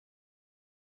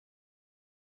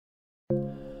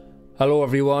Hello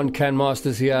everyone, Ken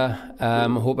Masters here.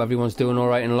 Hope everyone's doing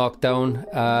alright in lockdown.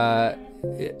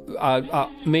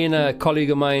 Me and a colleague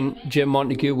of mine, Jim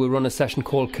Montague, will run a session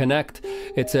called Konnect.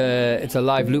 It's a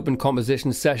live looping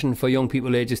composition session for young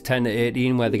people ages 10 to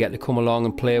 18 where they get to come along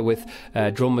and play with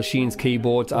drum machines,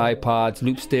 keyboards, iPads,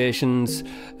 loop stations,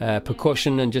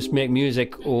 percussion, and just make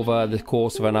music over the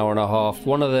course of an hour and a half.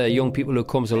 One of the young people who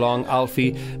comes along,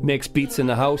 Alfie, makes beats in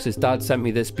the house. His dad sent me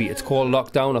this beat. It's called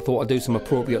Lockdown. I thought I'd do some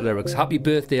appropriate lyrics. Happy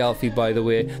birthday, Alfie, by the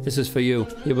way. This is for you.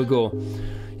 Here we go.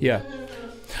 Yeah.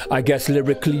 I guess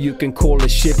lyrically you can call it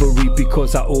chivalry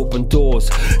because I open doors.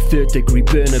 Third degree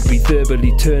burner be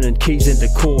verbally turning keys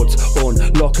into chords.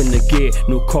 Unlocking the gate,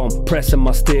 no compressing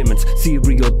my statements.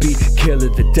 Serial beat killer,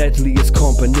 the deadliest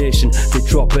combination. They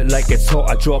drop it like it's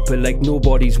hot, I drop it like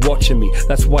nobody's watching me.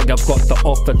 That's why I've got the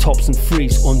off the tops and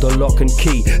freeze under lock and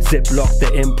key. Zip lock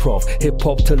the improv, hip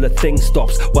hop till the thing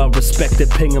stops. While respected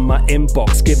pinging my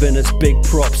inbox, giving us big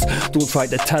props. Don't try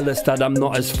to tell us that I'm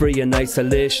not as free in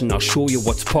isolation. I'll show you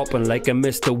what's popping like a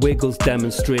Mr. Wiggles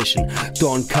demonstration.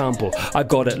 Don Campbell, I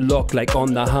got it locked like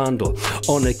on the handle.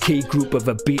 On a key group of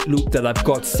a beat loop that I've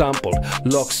got sampled.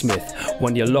 Locksmith,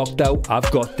 when you're locked out, I've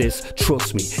got this,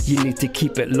 trust me. You need to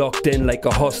keep it locked in like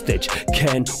a hostage.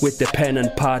 Ken with the pen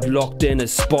and pad locked in a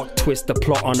spot, twist the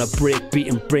plot on a break beat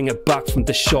and bring it back from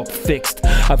the shop fixed.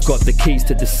 I've got the keys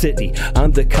to the city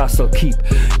and the castle keep.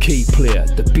 Key player,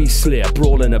 the beast slayer,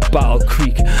 brawling a battle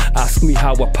creek. Ask me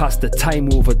how I passed the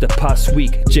time over the past week.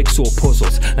 Jigsaw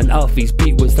puzzles, and Alfie's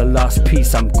beat was the last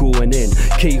piece I'm going in.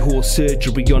 Keyhole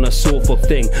surgery on a soulful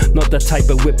thing. Not the type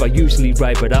of whip I usually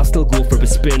ride, but I'll still go for a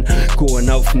spin. Going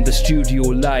out from the studio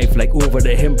live, like over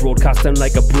the him, broadcasting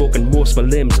like a broken most for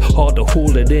limbs. Hard to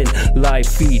hold it in, live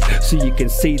feed, so you can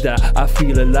see that I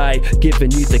feel alive.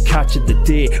 Giving you the catch of the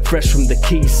day, fresh from the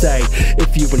quayside.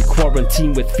 If you're in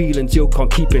quarantine with feelings you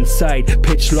can't keep inside,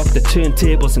 pitch lock the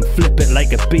turntables and flip it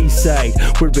like a B-side.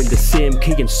 We're in the same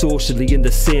key and socially in the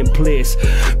same place,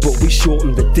 but we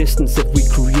shorten the distance if we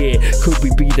create. Could we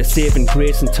be the saving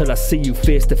grace until I see you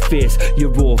face to face?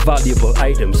 You're all valuable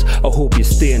items. I hope you're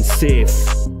staying safe.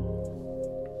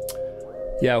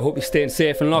 Yeah, I hope you're staying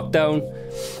safe in lockdown.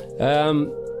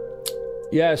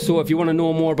 Yeah, so if you want to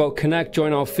know more about Konnect,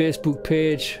 join our Facebook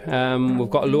page. We've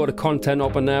got a load of content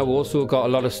up on there. We've also got a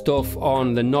lot of stuff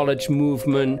on the Knowledge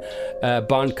Movement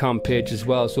Bandcamp page as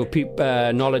well. So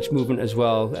Knowledge Movement as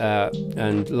well,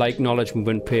 and like Knowledge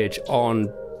Movement page on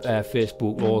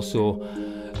Facebook also.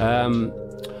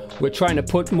 We're trying to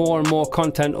put more and more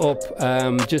content up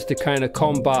just to kind of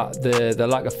combat the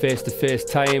lack of face-to-face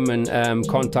time and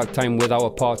contact time with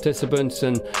our participants,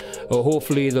 and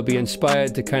hopefully they'll be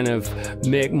inspired to kind of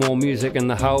make more music in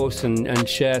the house and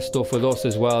share stuff with us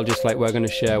as well, just like we're going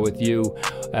to share with you.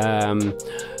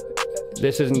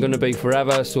 This isn't going to be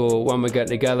forever, so when we get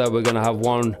together we're going to have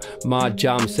one mad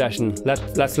jam session.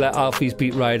 Let's let Alfie's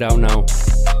beat ride out now.